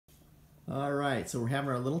All right, so we're having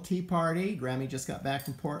our little tea party. Grammy just got back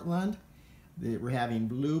from Portland. We're having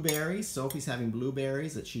blueberries. Sophie's having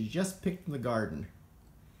blueberries that she just picked from the garden.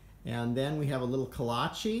 And then we have a little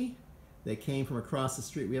kolache that came from across the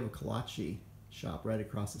street. We have a kolache shop right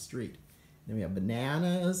across the street. Then we have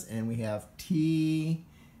bananas, and we have tea,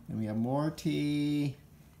 and we have more tea,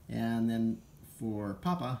 and then for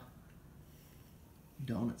Papa,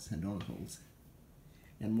 donuts and donut holes.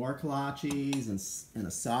 And more kolaches and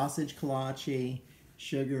a sausage kolache,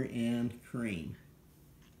 sugar and cream.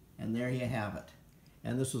 And there you have it.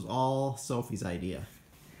 And this was all Sophie's idea,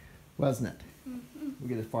 wasn't it? Mm-hmm. We'll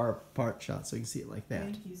get a far apart shot so you can see it like that.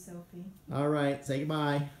 Thank you, Sophie. All right, say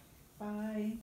goodbye. Bye.